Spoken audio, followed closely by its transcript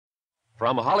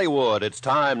From Hollywood, it's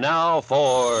time now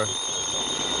for...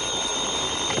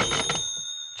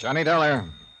 Johnny Dollar.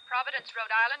 Providence,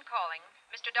 Rhode Island calling.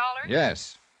 Mr. Dollar?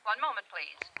 Yes. One moment,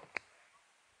 please.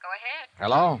 Go ahead.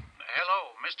 Hello?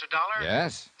 Hello, Mr. Dollar?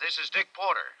 Yes? This is Dick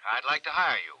Porter. I'd like to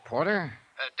hire you. Porter?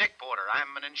 Dick Porter.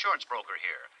 I'm an insurance broker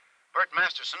here. Bert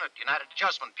Masterson at United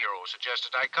Adjustment Bureau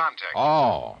suggested I contact you.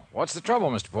 Oh, what's the trouble,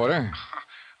 Mr. Porter?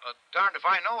 Darned if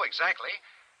I know exactly.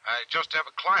 I just have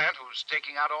a client who's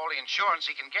taking out all the insurance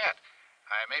he can get.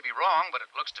 I may be wrong, but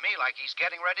it looks to me like he's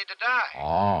getting ready to die.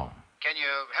 Oh. Can you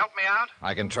help me out?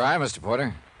 I can try, Mr.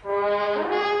 Porter.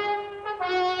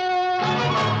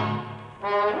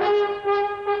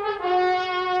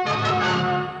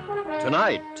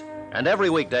 Tonight, and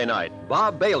every weekday night,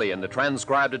 Bob Bailey in the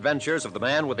transcribed adventures of the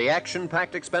man with the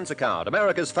action-packed expense account,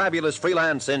 America's fabulous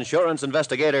freelance insurance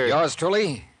investigator. Yours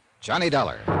truly, Johnny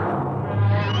Dollar.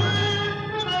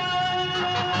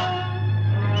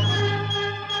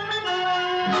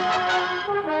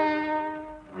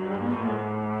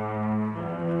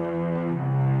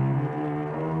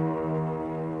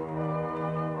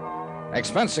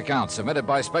 Expense account submitted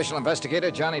by Special Investigator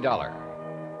Johnny Dollar.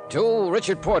 To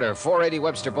Richard Porter, 480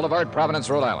 Webster Boulevard, Providence,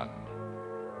 Rhode Island.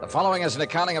 The following is an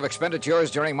accounting of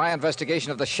expenditures during my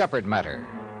investigation of the Shepard matter.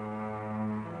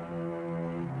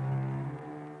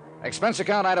 Expense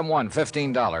account item 1,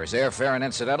 $15. Airfare and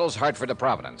incidentals, Hartford to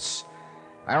Providence.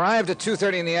 I arrived at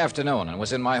 2:30 in the afternoon and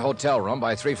was in my hotel room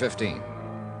by 3:15.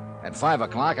 At 5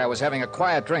 o'clock, I was having a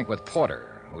quiet drink with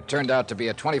Porter, who turned out to be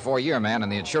a 24-year man in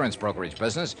the insurance brokerage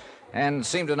business and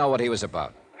seemed to know what he was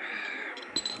about.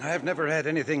 I've never had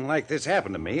anything like this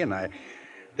happen to me, and I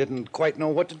didn't quite know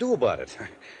what to do about it.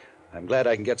 I'm glad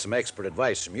I can get some expert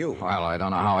advice from you. Well, I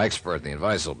don't know how expert the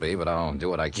advice will be, but I'll do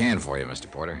what I can for you, Mr.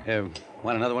 Porter.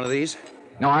 Want another one of these?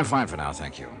 No, I'm fine for now,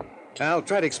 thank you. I'll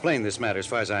try to explain this matter as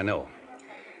far as I know.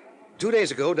 2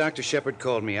 days ago, Dr. Shepard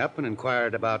called me up and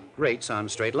inquired about rates on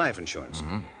straight life insurance.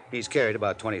 Mm-hmm. He's carried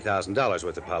about $20,000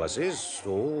 worth of policies,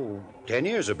 10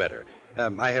 years or better.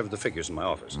 I have the figures in my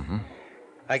office. Mm-hmm.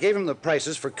 I gave him the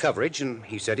prices for coverage, and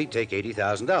he said he'd take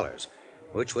 $80,000,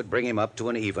 which would bring him up to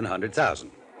an even $100,000.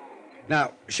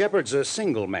 Now, Shepard's a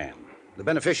single man. The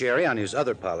beneficiary on his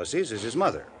other policies is his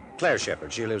mother, Claire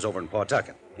Shepard. She lives over in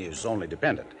Pawtucket. His only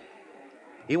dependent.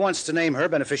 He wants to name her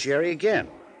beneficiary again.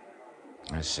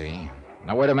 I see.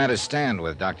 Now, where do matters stand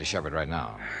with Dr. Shepard right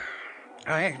now?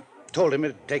 I told him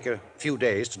it'd take a few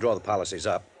days to draw the policies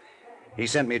up. He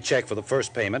sent me a check for the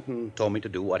first payment and told me to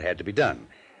do what had to be done.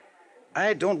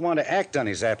 I don't want to act on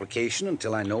his application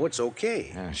until I know it's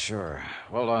okay. Yeah, sure.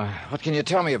 Well, what can you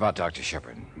tell me about Dr.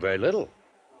 Shepard? Very little.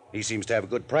 He seems to have a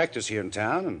good practice here in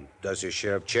town and does his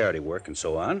share of charity work and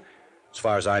so on. As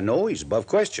far as I know, he's above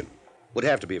question. Would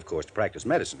have to be, of course, to practice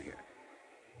medicine here.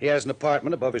 He has an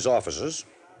apartment above his offices,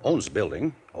 owns the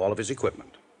building, all of his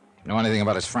equipment. Know anything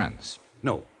about his friends?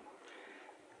 No.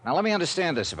 Now, let me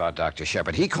understand this about Dr.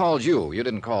 Shepard. He called you. You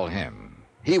didn't call him.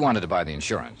 He wanted to buy the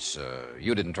insurance.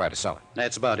 You didn't try to sell it.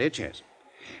 That's about it, yes.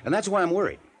 And that's why I'm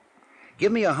worried.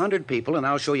 Give me 100 people, and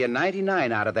I'll show you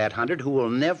 99 out of that 100 who will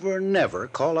never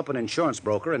call up an insurance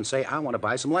broker and say, I want to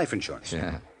buy some life insurance.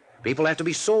 Yeah. People have to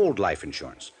be sold life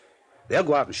insurance. They'll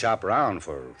go out and shop around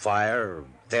for fire,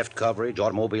 theft coverage,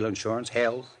 automobile insurance,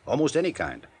 health, almost any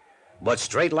kind. But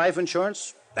straight life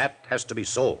insurance, that has to be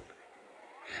sold.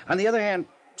 On the other hand,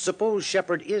 suppose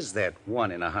Shepard is that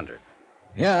 1 in 100.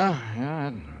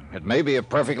 Yeah, it may be a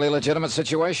perfectly legitimate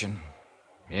situation.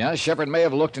 Yeah, Shepard may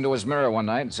have looked into his mirror one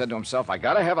night and said to himself, I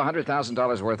gotta have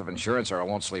 $100,000 worth of insurance or I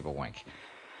won't sleep a wink.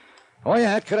 Oh,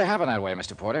 yeah, it could have happened that way,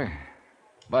 Mr. Porter.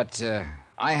 But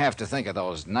I have to think of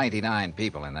those 99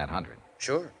 people in that 100.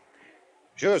 Sure,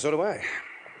 so do I.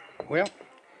 Well,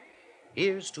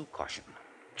 here's to caution.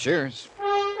 Cheers.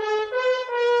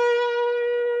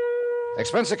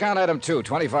 Expense account item 2,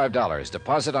 $25.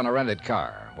 Deposit on a rented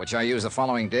car, which I used the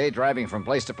following day driving from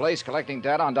place to place collecting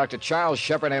data on Dr. Charles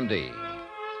Shepard, M.D.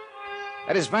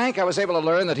 At his bank, I was able to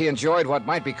learn that he enjoyed what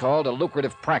might be called a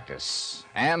lucrative practice,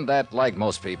 and that, like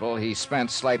most people, he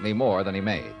spent slightly more than he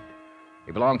made.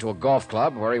 He belonged to a golf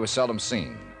club where he was seldom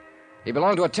seen. He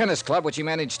belonged to a tennis club which he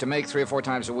managed to make 3 or 4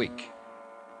 times a week.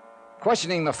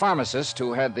 Questioning the pharmacist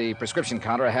who had the prescription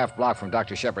counter a half block from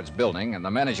Dr. Shepard's building and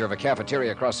the manager of a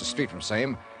cafeteria across the street from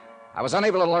same, I was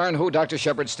unable to learn who Dr.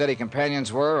 Shepard's steady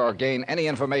companions were or gain any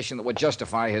information that would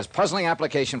justify his puzzling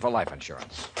application for life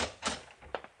insurance.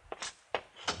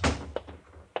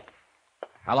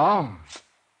 Hello?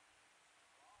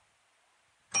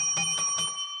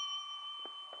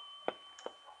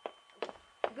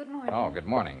 Good morning. Oh, good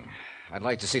morning. I'd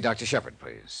like to see Dr. Shepard,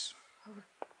 please.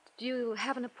 Do you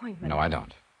have an appointment? No, I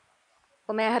don't.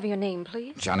 Well, may I have your name,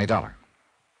 please? Johnny Dollar.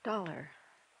 Dollar.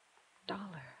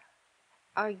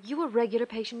 Are you a regular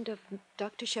patient of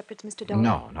Dr. Shepard's, Mr. Dollar?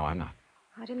 No, I'm not.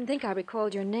 I didn't think I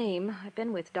recalled your name. I've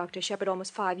been with Dr. Shepard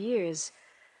almost 5 years.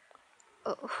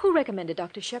 Who recommended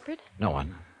Dr. Shepard? No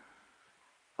one.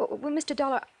 Well, Mr.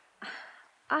 Dollar,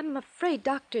 I'm afraid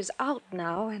Doctor's out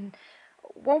now and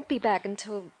won't be back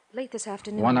until late this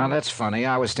afternoon. Well, now, that's funny.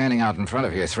 I was standing out in front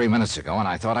of here 3 minutes ago, and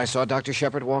I thought I saw Dr.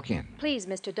 Shepard walk in. Please,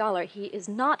 Mr. Dollar, he is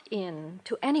not in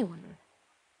to anyone.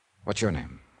 What's your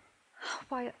name?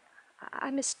 Why,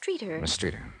 I'm Miss Streeter. Miss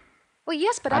Streeter. Well,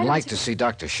 yes, but I'd like to see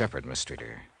Dr. Shepard, Miss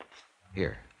Streeter.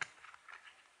 Here.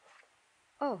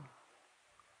 Oh.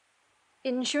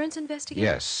 Insurance investigator?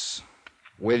 Yes.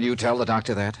 Will you tell the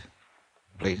doctor that?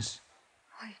 Please?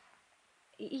 Why,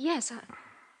 yes,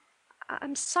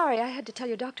 I'm sorry I had to tell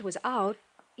your doctor was out.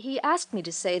 He asked me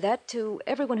to say that to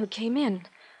everyone who came in.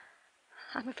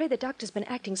 I'm afraid the doctor's been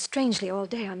acting strangely all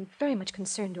day. I'm very much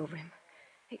concerned over him.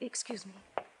 Excuse me.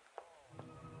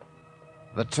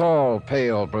 The tall,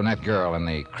 pale, brunette girl in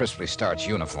the crisply starched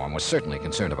uniform was certainly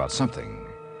concerned about something.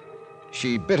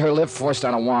 She bit her lip, forced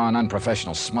on a wan,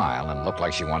 unprofessional smile, and looked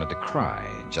like she wanted to cry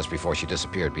just before she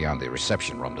disappeared beyond the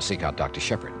reception room to seek out Dr.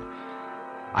 Shepard.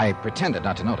 I pretended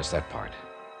not to notice that part.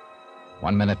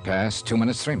 1 minute passed, 2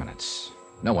 minutes, 3 minutes.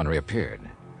 No one reappeared.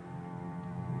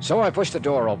 So I pushed the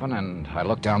door open, and I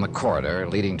looked down the corridor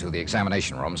leading to the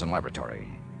examination rooms and laboratory.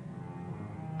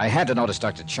 I had to notice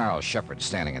Dr. Charles Shepard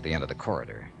standing at the end of the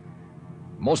corridor.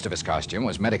 Most of his costume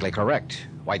was medically correct.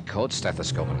 White coat,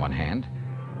 stethoscope in one hand.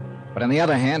 But in the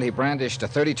other hand, he brandished a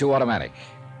 .32 automatic.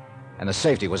 And the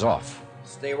safety was off.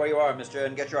 Stay where you are, mister,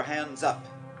 and get your hands up.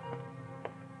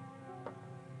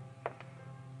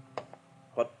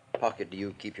 What pocket do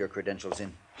you keep your credentials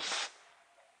in?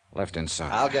 Left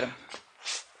inside. I'll get them.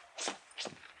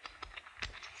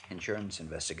 Insurance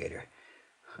investigator.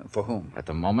 For whom? At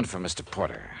the moment, for Mr.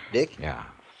 Porter. Dick? Yeah.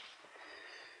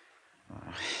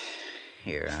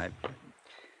 Here,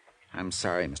 I'm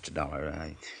sorry, Mr.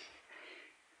 Dollar.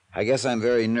 I guess I'm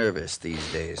very nervous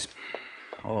these days.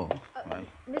 Oh.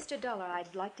 Mr. Dollar,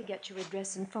 I'd like to get your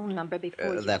address and phone number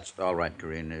before you... That's all right,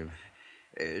 Corinne.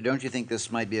 Don't you think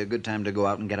this might be a good time to go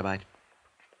out and get a bite?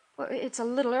 Well, it's a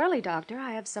little early, Doctor.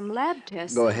 I have some lab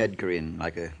tests. Go ahead, Corinne,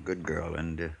 like a good girl,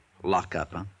 and lock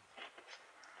up, huh?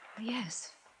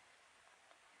 Yes.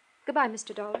 Goodbye,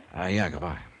 Mr. Dollar. Yeah,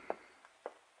 goodbye.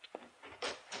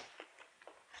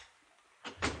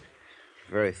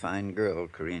 Very fine girl,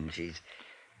 Corinne. She's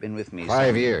been with me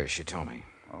 5 years, she told me.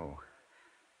 Oh.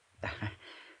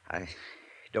 I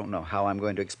don't know how I'm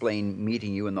going to explain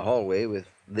meeting you in the hallway with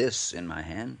this in my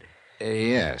hand.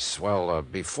 Yes. Well,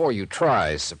 before you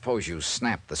try, suppose you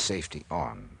snap the safety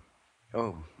on.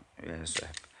 Oh, yes.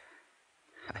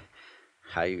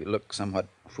 I look somewhat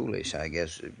foolish, I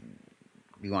guess.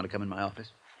 You want to come in my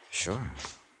office? Sure.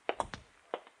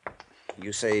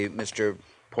 You say Mr.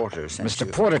 Porter sent you...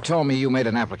 Mr. Porter told me you made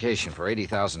an application for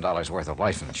 $80,000 worth of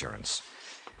life insurance.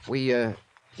 We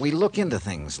look into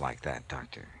things like that,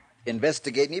 Doctor.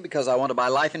 Investigate me because I want to buy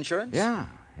life insurance? Yeah.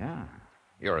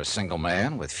 You're a single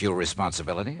man with few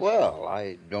responsibilities. Well,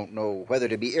 I don't know whether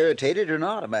to be irritated or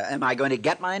not. Am I going to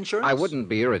get my insurance? I wouldn't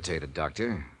be irritated,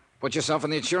 Doctor. Put yourself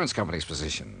in the insurance company's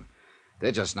position.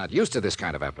 They're just not used to this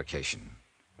kind of application.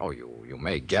 Oh, you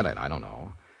may get it, I don't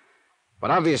know.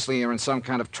 But obviously you're in some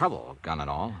kind of trouble, gun and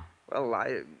all. Well,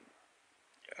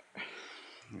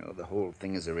 the whole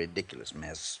thing is a ridiculous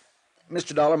mess.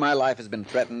 Mr. Dollar, my life has been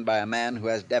threatened by a man who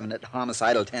has definite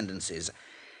homicidal tendencies.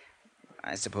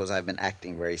 I suppose I've been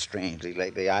acting very strangely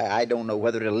lately. I don't know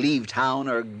whether to leave town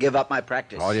or give up my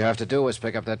practice. All you have to do is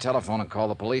pick up that telephone and call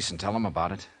the police and tell them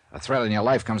about it. A threat in your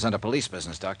life comes under police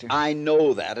business, Doctor. I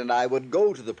know that, and I would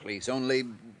go to the police, only,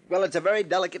 well, it's a very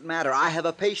delicate matter. I have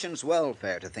a patient's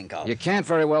welfare to think of. You can't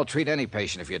very well treat any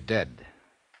patient if you're dead.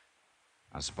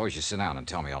 I suppose you sit down and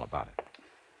tell me all about it.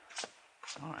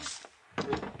 All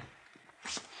right.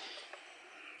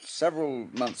 Several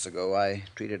months ago, I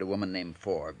treated a woman named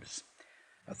Forbes.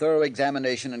 A thorough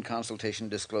examination and consultation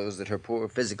disclosed that her poor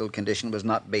physical condition was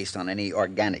not based on any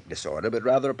organic disorder, but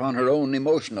rather upon her own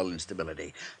emotional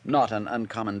instability. Not an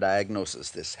uncommon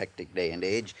diagnosis this hectic day and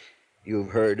age.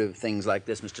 You've heard of things like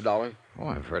this, Mr. Dollar? Oh,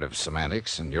 I've heard of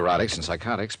semantics and neurotics and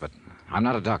psychotics, but I'm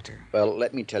not a doctor. Well,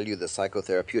 let me tell you, the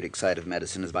psychotherapeutic side of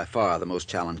medicine is by far the most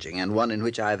challenging, and one in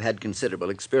which I've had considerable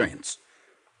experience.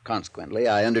 Consequently,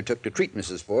 I undertook to treat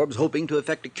Mrs. Forbes, hoping to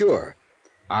effect a cure.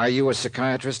 Are you a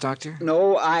psychiatrist, Doctor?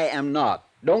 No, I am not.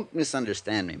 Don't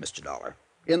misunderstand me, Mr. Dollar.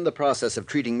 In the process of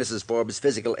treating Mrs. Forbes'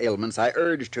 physical ailments, I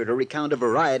urged her to recount a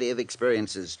variety of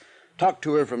experiences, talked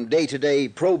to her from day to day,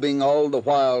 probing all the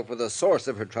while for the source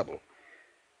of her trouble.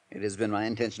 It has been my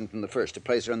intention from the first to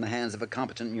place her in the hands of a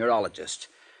competent neurologist.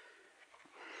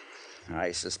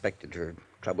 I suspected her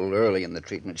trouble early in the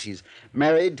treatment. She's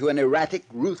married to an erratic,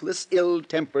 ruthless,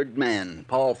 ill-tempered man,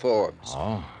 Paul Forbes.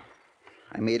 Oh?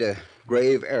 I made a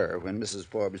grave error when Mrs.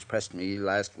 Forbes pressed me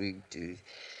last week to...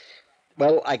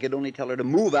 Well, I could only tell her to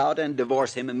move out and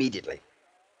divorce him immediately.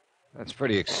 That's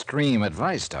pretty extreme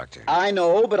advice, Doctor. I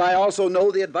know, but I also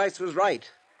know the advice was right.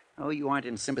 Oh, you aren't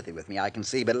in sympathy with me, I can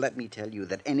see, but let me tell you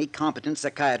that any competent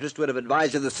psychiatrist would have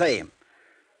advised you the same.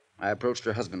 I approached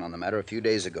her husband on the matter a few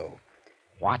days ago.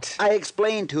 What? I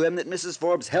explained to him that Mrs.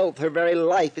 Forbes' health, her very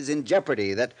life, is in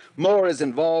jeopardy, that more is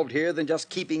involved here than just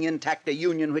keeping intact a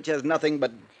union which has nothing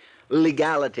but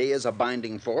legality as a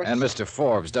binding force. And Mr.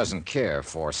 Forbes doesn't care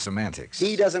for semantics.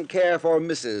 He doesn't care for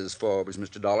Mrs. Forbes,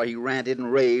 Mr. Dollar. He ranted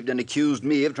and raved and accused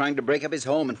me of trying to break up his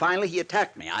home, and finally he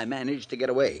attacked me. I managed to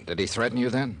get away. Did he threaten you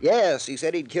then? Yes, he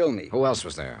said he'd kill me. Who else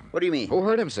was there? What do you mean? Who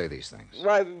heard him say these things?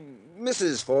 Why,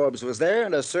 Mrs. Forbes was there,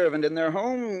 and a servant in their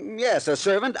home. Yes, a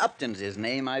servant. Upton's his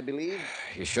name, I believe.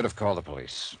 You should have called the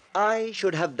police. I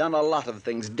should have done a lot of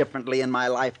things differently in my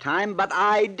lifetime, but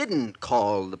I didn't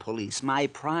call the police. My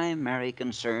primary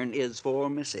concern is for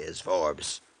Mrs.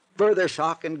 Forbes. Further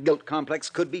shock and guilt complex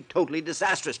could be totally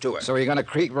disastrous to her. So are you going to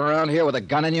creep around here with a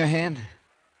gun in your hand?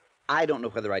 I don't know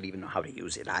whether I'd even know how to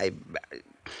use it.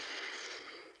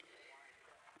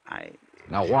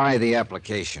 Now, why the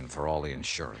application for all the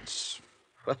insurance?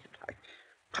 Well,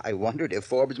 I wondered if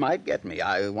Forbes might get me.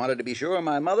 I wanted to be sure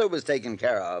my mother was taken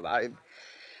care of.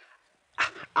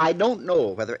 I don't know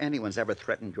whether anyone's ever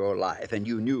threatened your life, and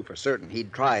you knew for certain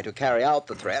he'd try to carry out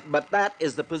the threat, but that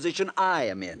is the position I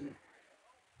am in.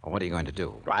 Well, what are you going to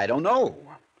do? I don't know.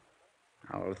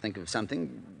 I'll think of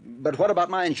something. But what about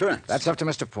my insurance? That's up to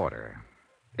Mr. Porter.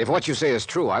 If what you say is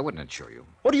true, I wouldn't insure you.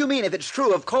 What do you mean, if it's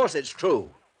true? Of course it's true.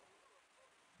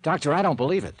 Doctor, I don't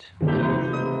believe it.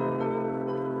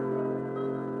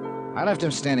 I left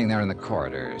him standing there in the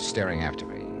corridor, staring after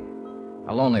me.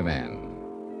 A lonely man.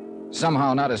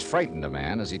 Somehow not as frightened a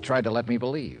man as he tried to let me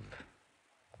believe.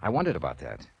 I wondered about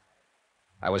that.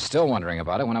 I was still wondering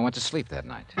about it when I went to sleep that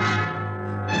night.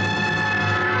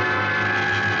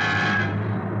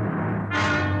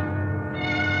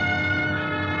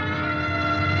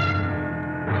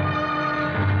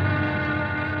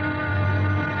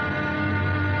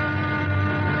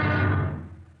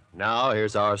 Now,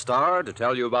 here's our star to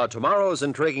tell you about tomorrow's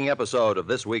intriguing episode of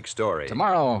this week's story.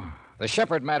 Tomorrow, the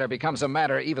Shepherd matter becomes a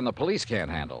matter even the police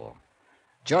can't handle.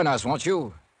 Join us, won't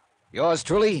you? Yours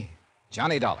truly,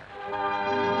 Johnny Dollar.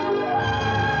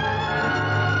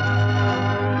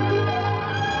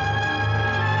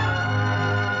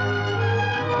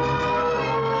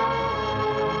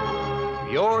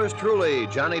 Yours truly,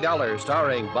 Johnny Dollar,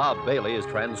 starring Bob Bailey, is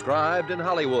transcribed in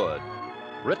Hollywood.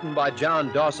 Written by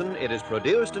John Dawson, it is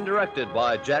produced and directed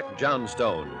by Jack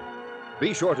Johnstone.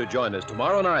 Be sure to join us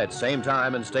tomorrow night, same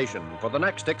time and station, for the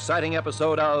next exciting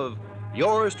episode of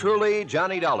Yours truly,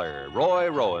 Johnny Dollar. Roy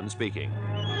Rowan speaking.